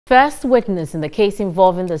First witness in the case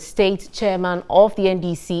involving the state chairman of the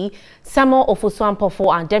NDC, Ofosu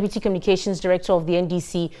Ampofo, and Deputy Communications Director of the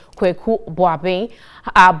NDC, Kweku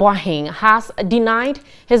Boahen, has denied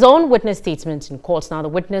his own witness statement in court. Now, the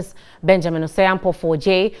witness, Benjamin Ampofo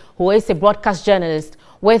J, who is a broadcast journalist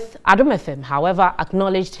with Adom FM, however,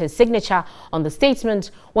 acknowledged his signature on the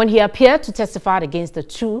statement when he appeared to testify against the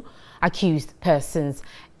two accused persons.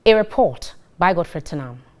 A report by Godfrey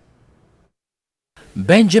Tanam.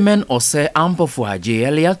 Benjamin Ampofo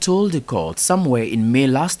earlier told the court somewhere in May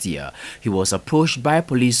last year he was approached by a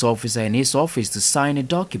police officer in his office to sign a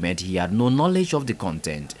document he had no knowledge of the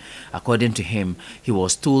content. According to him, he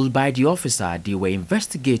was told by the officer they were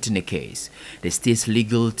investigating a case. The state's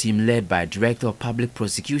legal team, led by Director of Public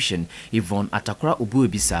Prosecution Yvonne Atakra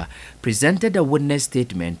Ubuebisa, presented a witness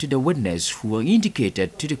statement to the witness, who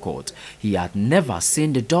indicated to the court he had never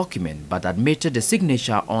seen the document but admitted the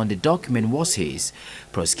signature on the document was his.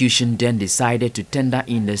 Prosecution then decided to tender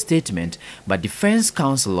in the statement, but defense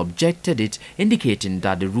counsel objected it, indicating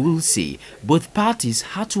that the rules say both parties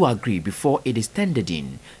had to agree before it is tendered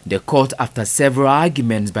in. The court, after several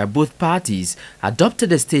arguments by both parties,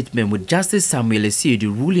 adopted the statement, with Justice Samuel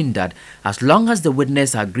Esidu ruling that as long as the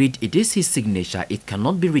witness agreed it is his signature, it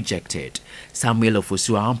cannot be rejected. Samuel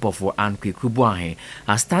Ofosu Ampofo and Kweku Boahen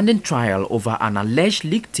are standing trial over an alleged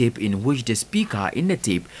leaked tape in which the speaker in the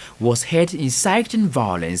tape was heard inciting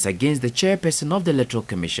violence against the chairperson of the Electoral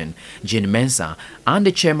Commission, Jane Mensah, and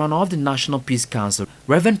the chairman of the National Peace Council,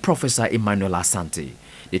 Reverend Professor Emmanuel Asante.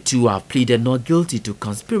 The two have pleaded not guilty to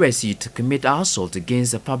conspiracy to commit assault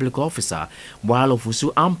against a public officer, while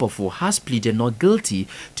Ofosu Ampofo has pleaded not guilty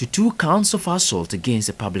to 2 counts of assault against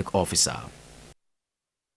a public officer.